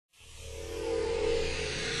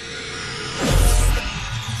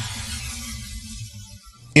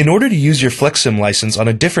In order to use your FlexSim license on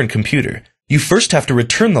a different computer, you first have to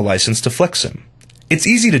return the license to FlexSim. It's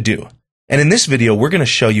easy to do, and in this video we're going to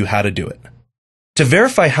show you how to do it. To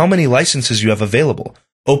verify how many licenses you have available,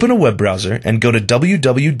 open a web browser and go to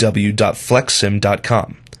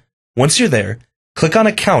www.flexsim.com. Once you're there, click on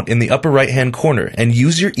Account in the upper right-hand corner and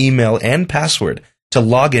use your email and password to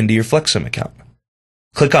log into your FlexSim account.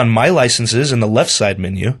 Click on My Licenses in the left side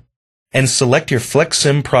menu and select your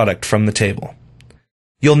FlexSim product from the table.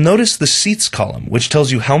 You'll notice the Seats column, which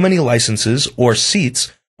tells you how many licenses or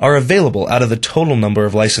seats are available out of the total number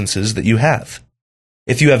of licenses that you have.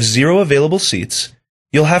 If you have 0 available seats,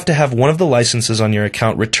 you'll have to have one of the licenses on your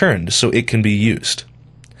account returned so it can be used.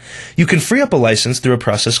 You can free up a license through a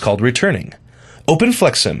process called returning. Open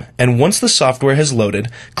FlexSim, and once the software has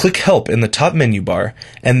loaded, click Help in the top menu bar,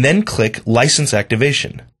 and then click License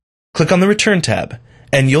Activation. Click on the Return tab,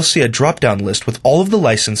 and you'll see a drop-down list with all of the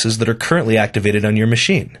licenses that are currently activated on your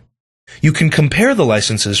machine. You can compare the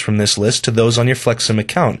licenses from this list to those on your FlexSim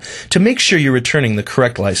account to make sure you're returning the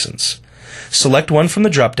correct license. Select one from the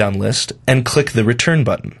drop-down list and click the Return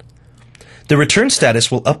button. The return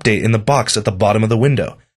status will update in the box at the bottom of the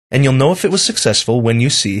window, and you'll know if it was successful when you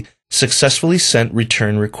see Successfully Sent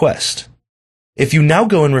Return Request. If you now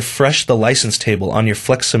go and refresh the license table on your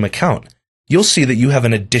FlexSim account, you'll see that you have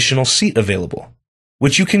an additional seat available,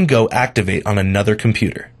 which you can go activate on another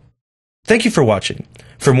computer. Thank you for watching.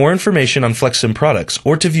 For more information on FlexSim products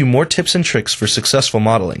or to view more tips and tricks for successful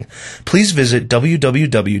modeling, please visit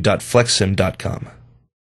www.flexsim.com.